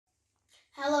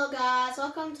class,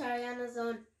 welcome to Ariana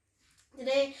Zone.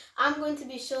 Today I'm going to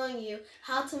be showing you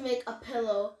how to make a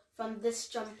pillow from this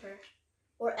jumper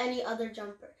or any other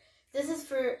jumper.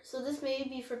 This may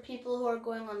be for people who are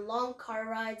going on long car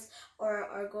rides or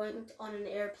are going on an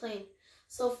airplane.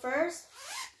 So first,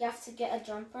 you have to get a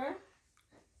jumper,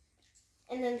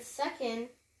 and then second,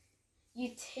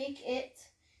 you take it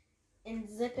and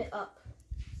zip it up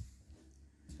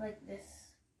like this.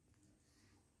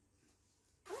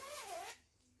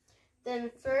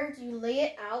 Then third, you lay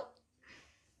it out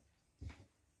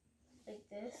like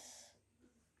this.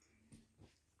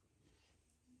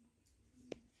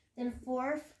 Then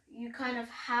fourth, you kind of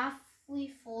halfly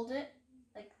fold it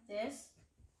like this.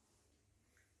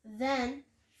 Then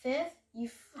fifth,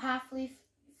 you halfly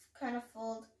kind of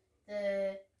fold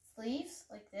the sleeves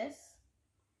like this.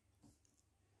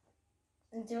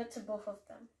 And do it to both of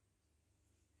them.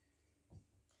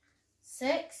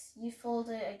 6, you fold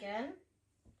it again.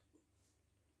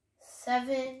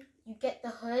 7, you get the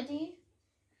hoodie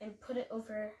and put it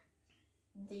over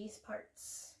these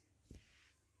parts.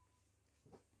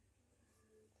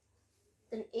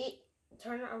 Then 8,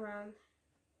 turn it around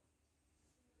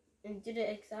and do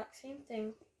the exact same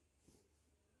thing.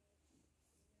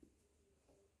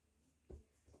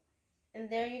 And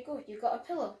there you go, you got a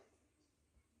pillow.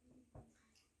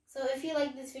 So if you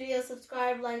like this video,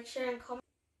 subscribe, like, share, and comment.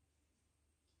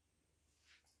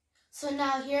 So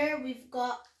now here we've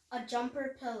got a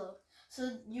jumper pillow.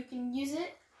 So you can use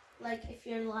it like if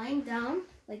you're lying down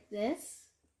like this,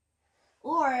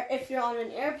 or if you're on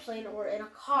an airplane or in a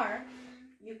car,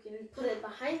 you can put it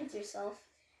behind yourself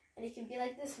and it can be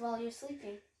like this while you're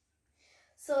sleeping.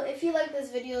 So if you like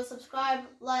this video, subscribe,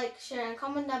 like, share, and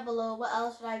comment down below. What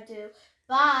else should I do?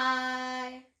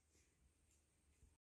 Bye!